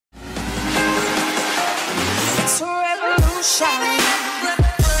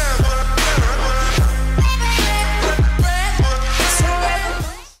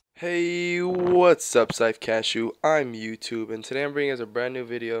Hey, what's up, Scythe Cashew? I'm YouTube, and today I'm bringing you guys a brand new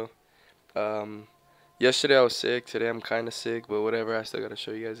video. Yesterday I was sick, today I'm kind of sick, but whatever, I still gotta show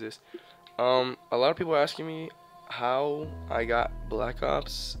you guys this. A lot of people are asking me how I got Black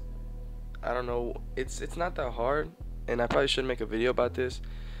Ops. I don't know, it's not that hard, and I probably shouldn't make a video about this,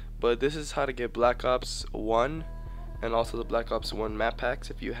 but this is how to get Black Ops 1, and also the Black Ops 1 map packs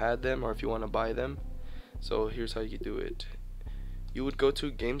if you had them, or if you want to buy them. So here's how you do it. You would go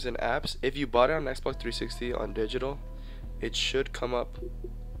to games and apps. If you bought it on Xbox 360 on digital, it should come up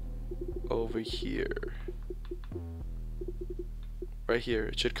over here. Right here.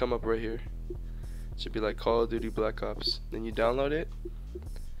 It should come up right here. It should be like Call of Duty Black Ops. Then you download it.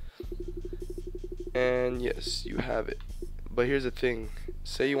 And yes, you have it. But here's the thing.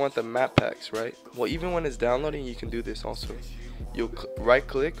 Say you want the map packs, right? Well, even when it's downloading, you can do this also. You'll right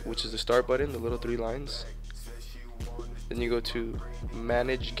click, which is the start button, the little 3 lines. Then you go to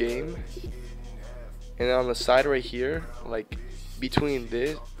manage game, and then on the side right here, like between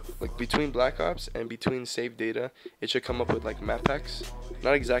this, like between Black Ops and between save data, it should come up with like map packs.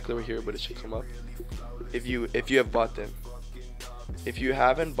 Not exactly right here, but it should come up if you have bought them. If you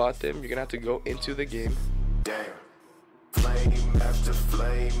haven't bought them, you're gonna have to go into the game. Damn. Flame after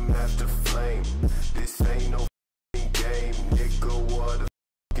flame after flame. This ain't no game, nigga. What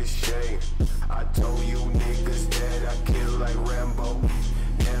a shame. I told you niggas that I kill like Rambo.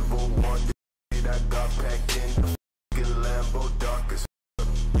 Never wanted it. I got packed in the Lambo, dark as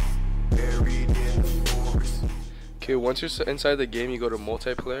buried in the forest. Okay, once you're inside the game, you go to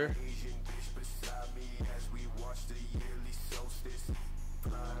multiplayer.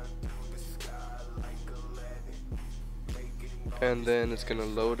 And then it's gonna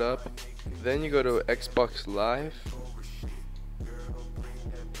load up. Then you go to Xbox Live.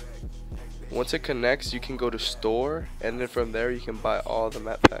 Once it connects, you can go to store, and then from there you can buy all the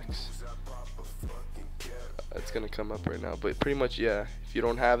map packs. It's gonna come up right now, but pretty much, yeah, if you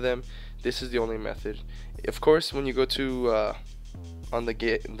don't have them, this is the only method. Of course, when you go to on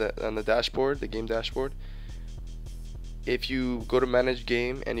the dashboard, the game dashboard, if you go to manage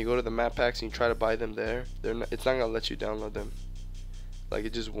game and you go to the map packs and you try to buy them there, it's not gonna let you download them. Like,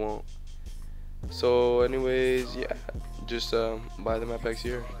 it just won't. So anyways, yeah, just buy the map packs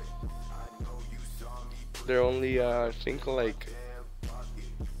here. They're only I think like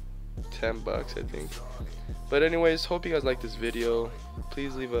 $10, I think. But anyways, hope you guys like this video.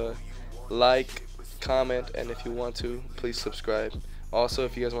 Please leave a like, comment, and if you want to, please subscribe. Also,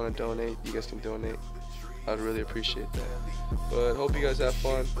 if you guys want to donate, you guys can donate. I'd really appreciate that. But hope you guys have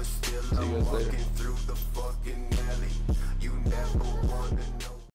fun. See you guys later.